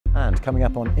And coming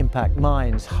up on Impact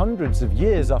Minds, hundreds of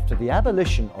years after the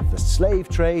abolition of the slave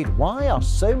trade, why are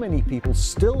so many people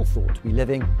still thought to be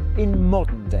living in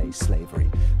modern-day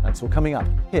slavery? That's all coming up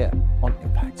here on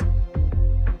Impact.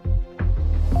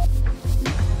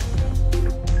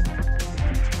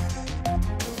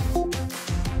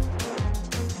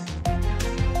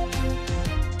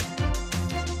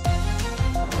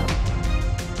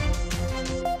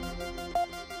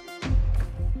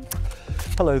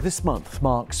 Hello, this month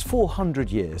marks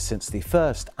 400 years since the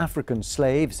first African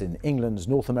slaves in England's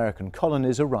North American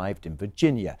colonies arrived in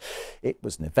Virginia. It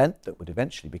was an event that would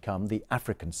eventually become the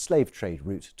African slave trade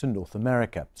route to North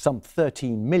America. Some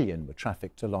 13 million were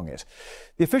trafficked along it.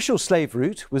 The official slave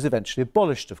route was eventually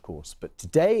abolished, of course, but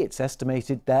today it's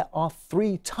estimated there are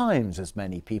 3 times as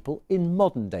many people in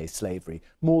modern-day slavery,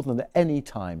 more than at any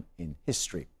time in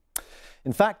history.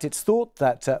 In fact, it's thought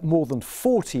that more than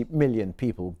 40 million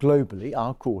people globally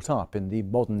are caught up in the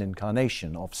modern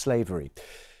incarnation of slavery.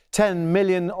 10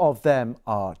 million of them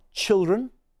are children,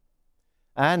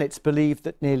 and it's believed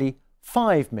that nearly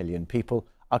 5 million people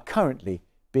are currently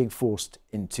being forced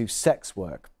into sex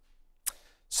work.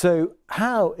 So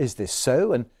how is this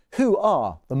so, and who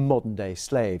are the modern-day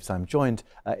slaves? I'm joined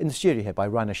in the studio here by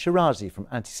Ryna Sherazi from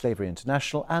Anti-Slavery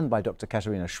International and by Dr.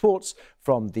 Katarina Schwartz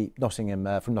from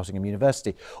Nottingham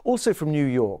University. Also from New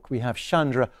York, we have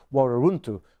Chandra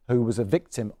Wararuntu, who was a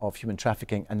victim of human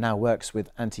trafficking and now works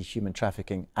with anti-human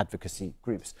trafficking advocacy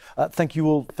groups. Thank you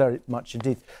all very much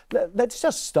indeed. Let's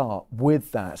just start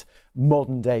with that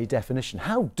modern-day definition.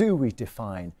 How do we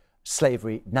define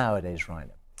slavery nowadays,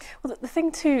 Ryna? Well, the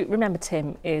thing to remember,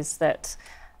 Tim, is that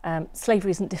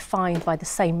slavery isn't defined by the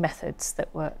same methods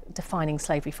that were defining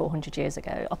slavery 400 years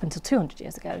ago, up until 200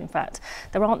 years ago, in fact.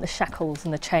 There aren't the shackles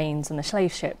and the chains and the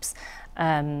slave ships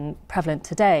prevalent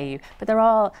today, but there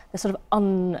are the sort of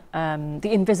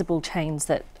the invisible chains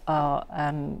that are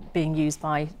being used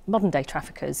by modern-day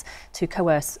traffickers to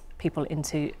coerce people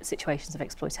into situations of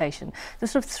exploitation. There's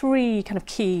sort of 3 kind of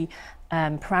key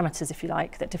parameters, if you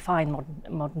like, that define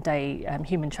modern-day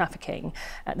human trafficking.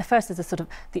 The first is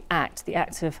the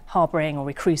act of harbouring or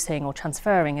recruiting or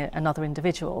transferring another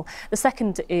individual. The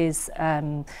second is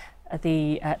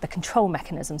the control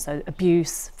mechanism, so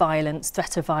abuse, violence,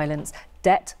 threat of violence.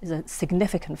 Debt is a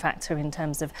significant factor in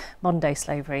terms of modern-day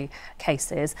slavery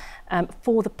cases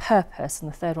for the purpose, and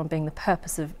the third one being the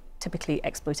purpose of typically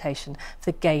exploitation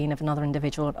for the gain of another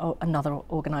individual or another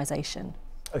organisation.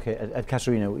 OK,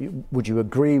 Katarina, would you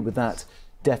agree with that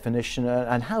definition,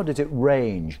 and how does it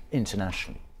range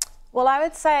internationally? Well, I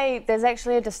would say there's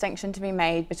actually a distinction to be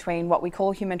made between what we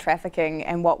call human trafficking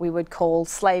and what we would call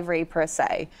slavery per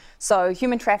se. So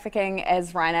human trafficking,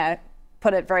 as Ryna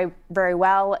put it very, very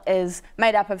well, is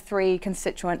made up of 3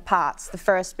 constituent parts. The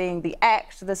first being the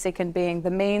act, the second being the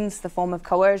means, the form of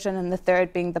coercion, and the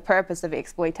third being the purpose of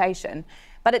exploitation.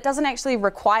 But it doesn't actually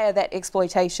require that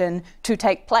exploitation to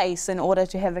take place in order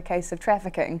to have a case of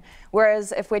trafficking.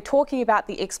 Whereas if we're talking about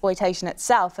the exploitation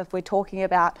itself, if we're talking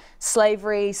about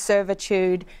slavery,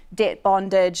 servitude, debt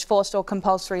bondage, forced or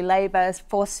compulsory labour,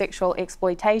 forced sexual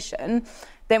exploitation,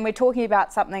 then we're talking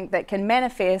about something that can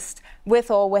manifest with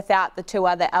or without the 2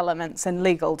 other elements in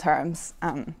legal terms.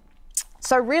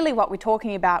 So really what we're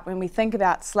talking about when we think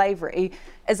about slavery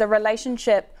is a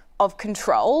relationship of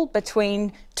control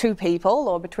between 2 people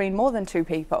or between more than 2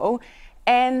 people,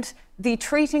 and the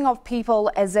treating of people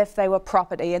as if they were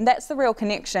property. And that's the real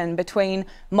connection between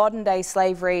modern-day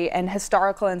slavery and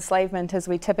historical enslavement as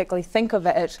we typically think of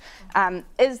it,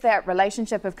 is that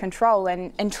relationship of control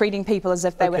and treating people as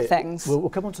if they were things. We'll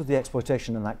come on to the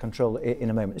exploitation and that control in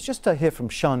a moment. It's just to hear from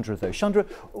Chandra, though. Chandra,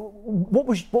 what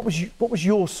was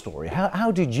your story?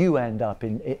 How did you end up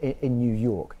in New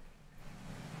York?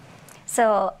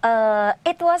 So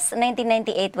it was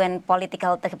 1998 when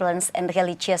political turbulence and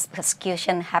religious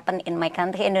persecution happened in my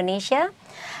country, Indonesia.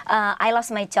 I lost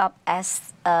my job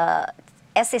as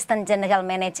Assistant General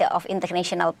Manager of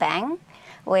International Bank,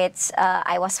 which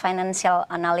I was financial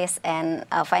analyst and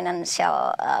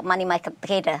financial money market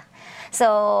trader.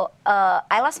 So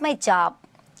I lost my job,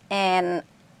 and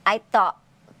I thought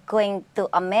going to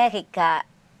America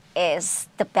is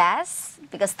the best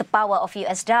because the power of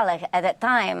US dollar at that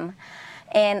time.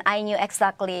 And I knew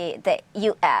exactly the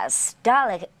US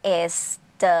dollar is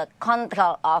the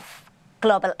control of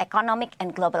global economic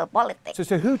and global politics.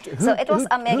 So it was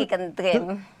American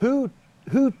dream.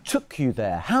 Who took you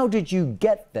there? How did you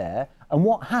get there? And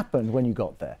what happened when you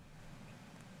got there?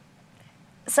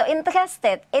 So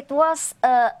interested, it was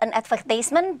an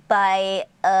advertisement by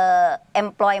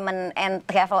employment and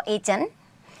travel agent.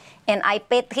 And I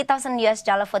paid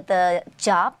 $3,000 for the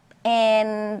job.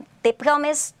 and they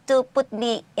promised to put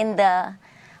me in the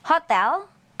hotel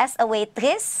as a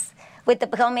waitress with the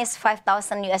promise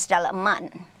 $5,000 a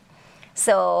month.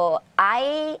 So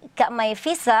I got my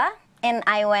visa and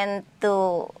I went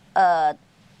to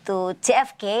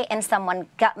JFK, and someone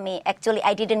got me. Actually,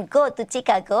 I didn't go to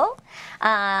Chicago.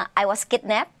 I was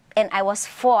kidnapped and I was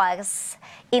forced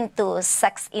into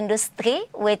sex industry,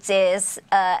 which is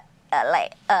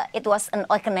it was an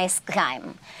organized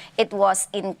crime. It was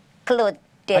included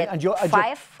and your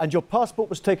passport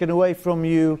was taken away from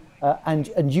you,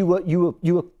 and you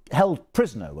were held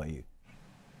prisoner, were you?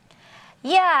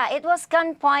 Yeah, it was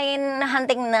gunpoint,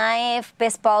 hunting knife,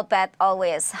 baseball bat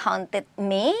always haunted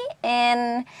me.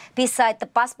 And beside the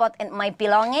passport and my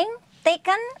belonging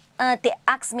taken, they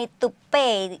asked me to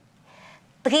pay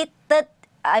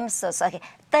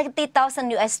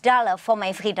 $30,000 for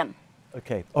my freedom.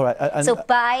 Okay, all right.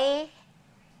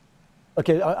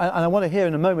 Okay, and I want to hear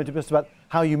in a moment just about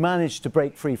how you managed to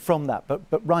break free from that.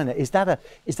 But Ryna, is that a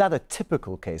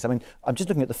typical case? I mean, I'm just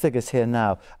looking at the figures here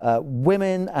now.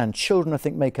 Women and children, I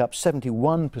think, make up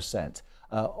 71%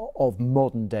 of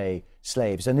modern-day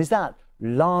slaves. And is that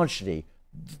largely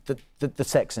the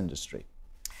sex industry?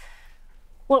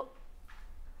 Well,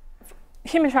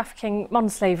 human trafficking, modern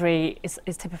slavery is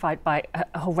typified by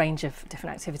a whole range of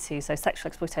different activities. So sexual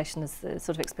exploitation is the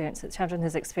sort of experience that Chandran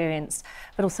has experienced,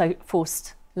 but also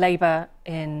forced labour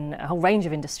in a whole range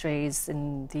of industries.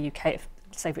 In the UK,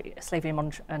 slavery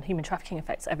and human trafficking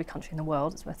affects every country in the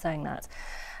world, it's worth saying that.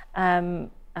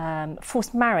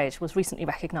 Forced marriage was recently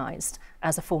recognised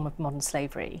as a form of modern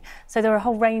slavery. So there are a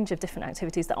whole range of different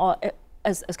activities that are,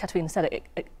 as Katerina said,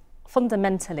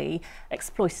 fundamentally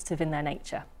exploitative in their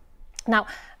nature. Now,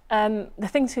 the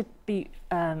thing to be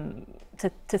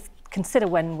to consider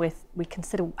when we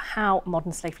consider how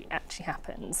modern slavery actually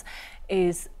happens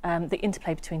is the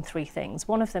interplay between three things.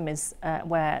 One of them is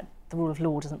where the rule of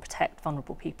law doesn't protect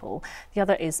vulnerable people. The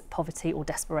other is poverty or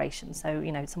desperation. So,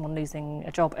 you know, someone losing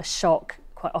a job, a shock,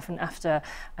 quite often after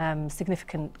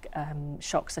significant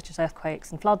shocks such as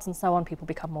earthquakes and floods and so on, people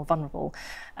become more vulnerable.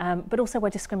 But also where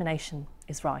discrimination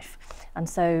is rife. And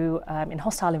so in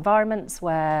hostile environments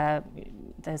where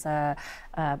there's an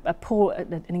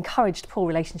encouraged poor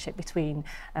relationship between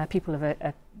people of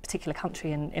a particular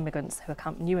country and immigrants who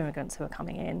are new immigrants who are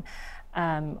coming in,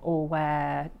 or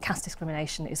where caste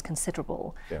discrimination is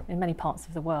considerable in many parts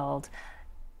of the world.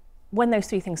 When those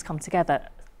three things come together,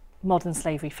 modern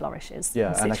slavery flourishes.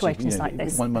 Yeah, and situations like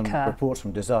this occur. Reports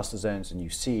from disaster zones, and you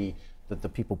see that the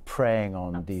people preying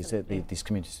on these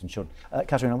communities and children.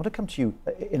 Katerina, I want to come to you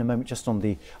in a moment just on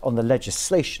the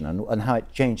legislation and how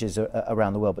it changes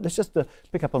around the world. But let's just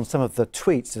pick up on some of the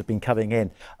tweets that have been coming in.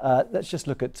 Let's just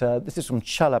look at this is from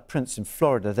Chala Prince in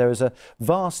Florida. There is a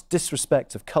vast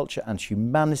disrespect of culture and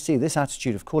humanity. This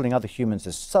attitude of calling other humans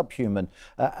as subhuman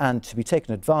and to be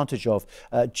taken advantage of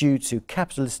due to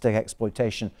capitalistic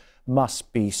exploitation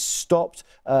must be stopped.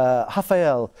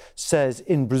 Rafael says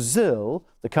in Brazil,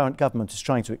 the current government is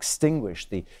trying to extinguish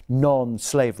the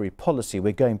non-slavery policy.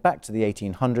 We're going back to the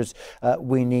 1800s.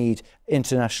 We need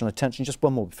international attention. Just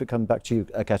one more before coming back to you,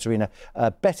 Katerina.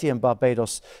 Betty in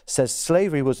Barbados says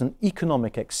slavery was an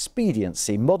economic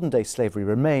expediency. Modern-day slavery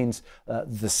remains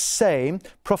the same.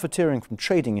 Profiteering from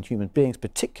trading in human beings,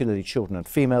 particularly children and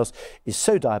females, is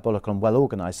so diabolical and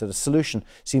well-organised that a solution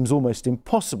seems almost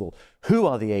impossible. Who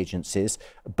are the agencies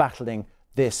battling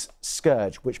this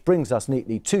scourge? Which brings us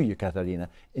neatly to you, Katerina,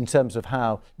 in terms of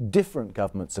how different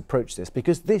governments approach this,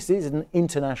 because this is an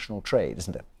international trade,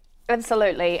 isn't it?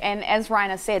 Absolutely, and as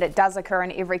Ryna said, it does occur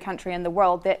in every country in the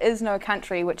world. There is no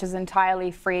country which is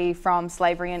entirely free from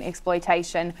slavery and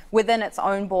exploitation within its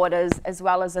own borders, as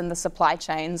well as in the supply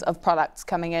chains of products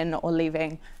coming in or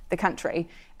leaving the country.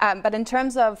 But in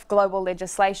terms of global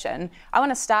legislation, I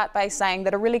want to start by saying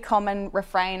that a really common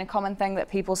refrain, a common thing that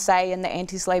people say in the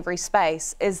anti-slavery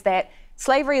space is that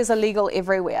slavery is illegal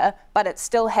everywhere, but it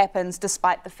still happens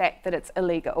despite the fact that it's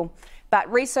illegal.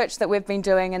 But research that we've been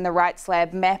doing in the Rights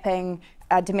Lab, mapping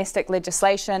domestic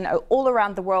legislation all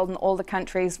around the world in all the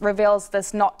countries, reveals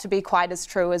this not to be quite as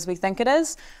true as we think it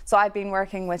is. So I've been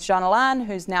working with Jean Alain,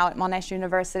 who's now at Monash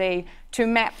University, to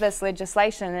map this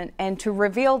legislation and to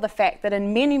reveal the fact that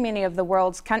in many, many of the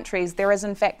world's countries, there is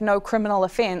in fact no criminal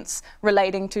offence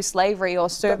relating to slavery or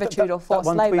servitude or forced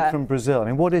labour. One tweet from Brazil. I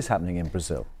mean, what is happening in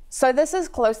Brazil? So this is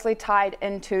closely tied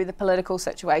into the political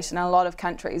situation in a lot of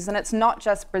countries, and it's not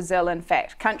just Brazil, in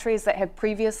fact. Countries that have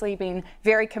previously been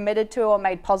very committed to or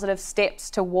made positive steps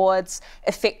towards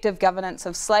effective governance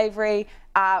of slavery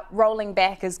are rolling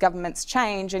back as governments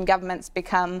change and governments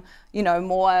become, you know,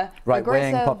 more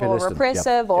aggressive or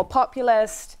repressive or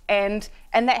populist, and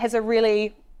that has a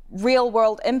really real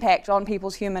world impact on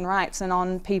people's human rights and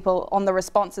on the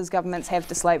responses governments have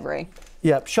to slavery.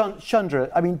 Yeah, Chandra,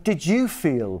 I mean, did you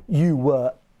feel you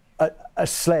were a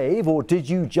slave, or did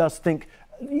you just think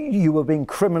you were being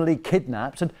criminally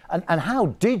kidnapped? And how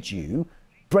did you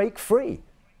break free?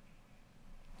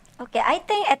 Okay, I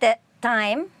think at that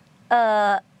time,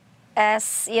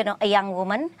 as you know, a young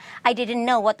woman, I didn't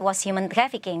know what was human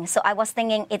trafficking. So I was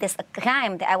thinking it is a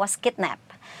crime that I was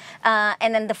kidnapped.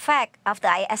 And then the fact, after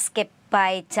I escaped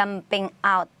by jumping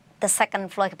out the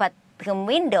second floor bedroom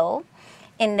window,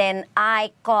 and then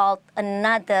I called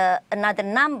another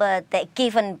number that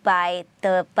given by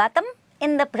the bottom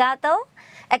in the brothel,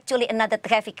 actually another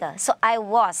trafficker. So I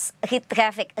was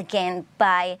re-trafficked again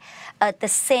by the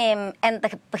same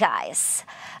enterprise.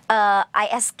 I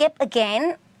escaped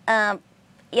again.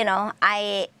 You know,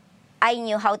 I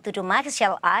knew how to do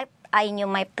martial art. I knew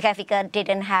my trafficker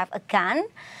didn't have a gun.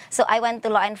 So I went to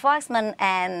law enforcement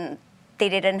and they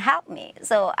didn't help me.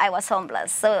 So I was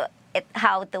homeless. So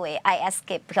how the way I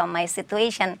escaped from my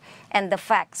situation, and the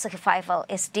fact survival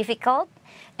is difficult,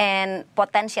 and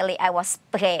potentially I was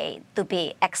prey to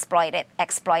be exploited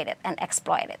and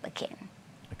exploited again.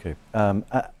 Okay,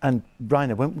 and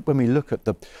Ryna, when we look at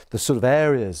the sort of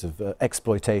areas of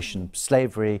exploitation,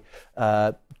 slavery,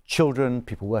 children,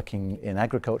 people working in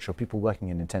agriculture, people working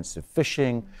in intensive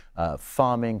fishing,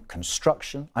 farming,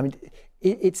 construction, I mean,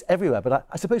 it's everywhere. But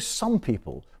I suppose some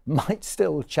people might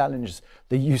still challenge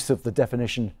the use of the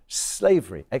definition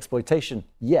slavery. Exploitation,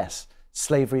 yes.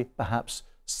 Slavery, perhaps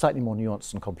slightly more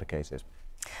nuanced and complicated.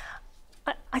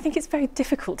 I think it's very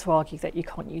difficult to argue that you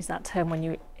can't use that term when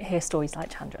you hear stories like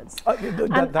Chandra's.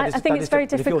 I think it's very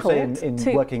difficult. If you're saying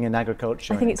in working in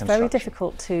agriculture, I think it's very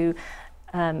difficult to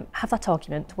have that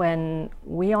argument when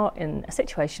we are in a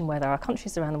situation where there are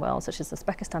countries around the world, such as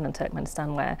Uzbekistan and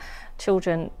Turkmenistan, where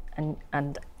children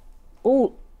and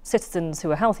all citizens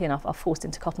who are healthy enough are forced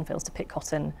into cotton fields to pick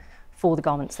cotton for the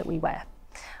garments that we wear.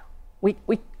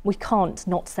 We can't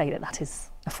not say that that is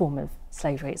a form of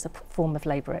slavery. It's a form of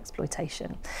labour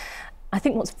exploitation. I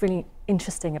think what's really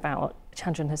interesting about what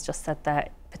Chandran has just said there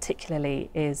particularly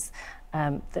is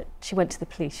that she went to the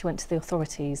police, she went to the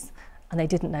authorities, and they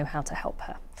didn't know how to help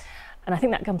her. And I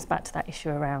think that comes back to that issue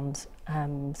around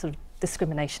sort of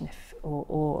discrimination,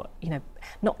 or you know,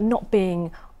 not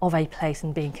being of a place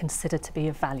and being considered to be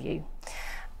of value.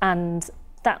 And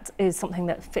that is something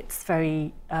that fits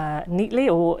very neatly,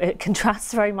 or it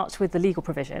contrasts very much with the legal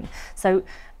provision. So,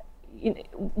 you know,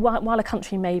 while a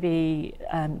country may be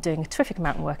doing a terrific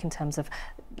amount of work in terms of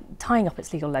tying up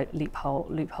its legal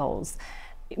loopholes,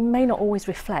 it may not always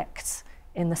reflect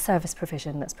in the service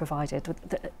provision that's provided.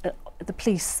 The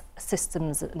police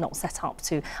systems are not set up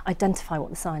to identify what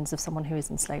the signs of someone who is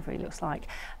in slavery looks like.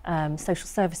 Social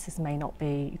services may not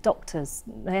be, doctors,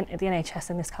 the NHS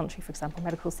in this country, for example,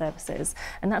 medical services,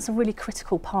 and that's a really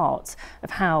critical part of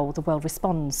how the world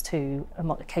responds to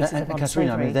cases of modern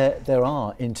slavery. I mean, there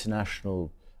are international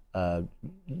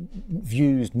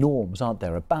views, norms, aren't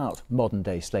there, about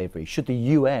modern-day slavery? Should the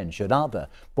UN, should other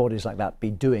bodies like that be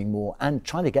doing more and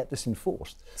trying to get this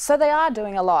enforced? So they are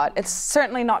doing a lot. It's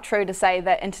certainly not true to say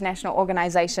that international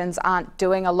organisations aren't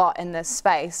doing a lot in this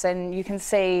space, and you can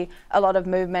see a lot of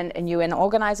movement in UN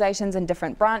organisations in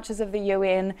different branches of the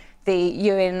UN. The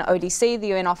UN ODC, the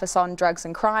UN Office on Drugs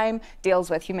and Crime,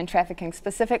 deals with human trafficking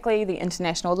specifically. The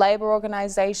International Labour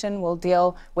Organization will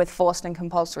deal with forced and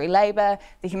compulsory labour.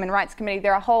 The Human Rights Committee,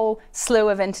 there are a whole slew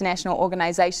of international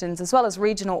organisations as well as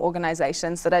regional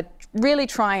organisations that are really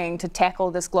trying to tackle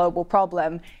this global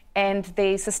problem. And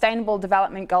the Sustainable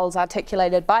Development Goals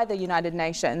articulated by the United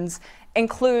Nations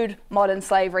include modern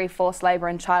slavery, forced labour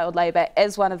and child labour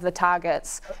as one of the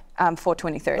targets for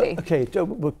 2030. Okay,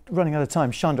 we're running out of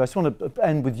time. Chandra, I just want to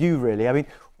end with you, really. I mean,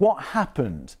 what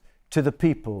happened to the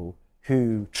people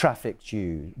who trafficked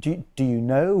you? Do you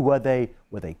know, were they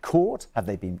caught? Have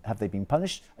they been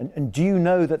punished? And do you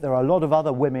know that there are a lot of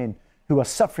other women who are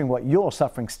suffering what you're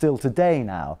suffering still today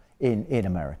now in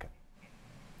America?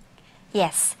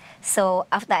 Yes. So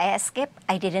after I escaped,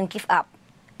 I didn't give up.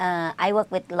 I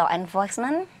worked with law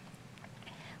enforcement.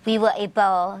 We were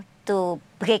able to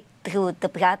break through the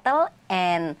brothel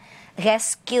and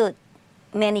rescued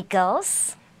many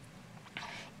girls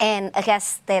and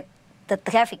arrested the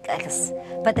traffickers.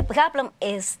 But the problem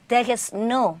is there is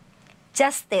no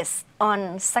justice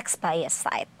on sex buyers'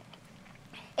 side.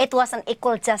 It wasn't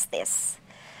equal justice.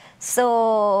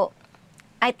 So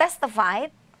I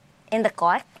testified in the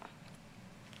court,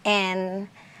 and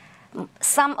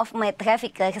some of my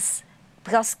traffickers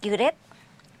prosecuted,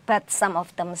 but some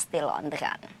of them still on the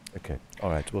run. Okay, all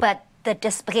right. Well, but the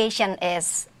desperation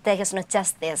is there is no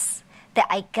justice, that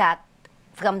I got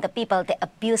from the people that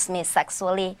abuse me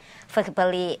sexually,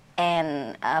 verbally,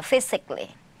 and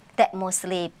physically. That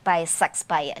mostly by sex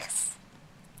buyers.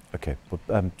 Okay,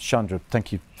 well, Chandra,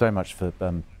 thank you very much for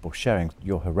sharing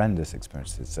your horrendous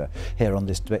experiences here on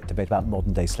this debate about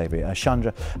modern-day slavery.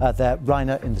 Chandra, there,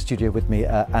 Ryna in the studio with me,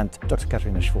 and Dr.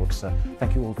 Katarina Schwartz.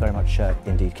 Thank you all very much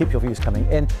indeed. Keep your views coming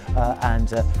in, and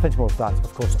plenty more of that,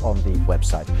 of course, on the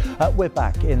website. We're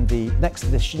back in the next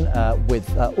edition with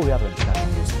all the other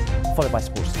international news, followed by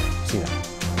sports. See you then.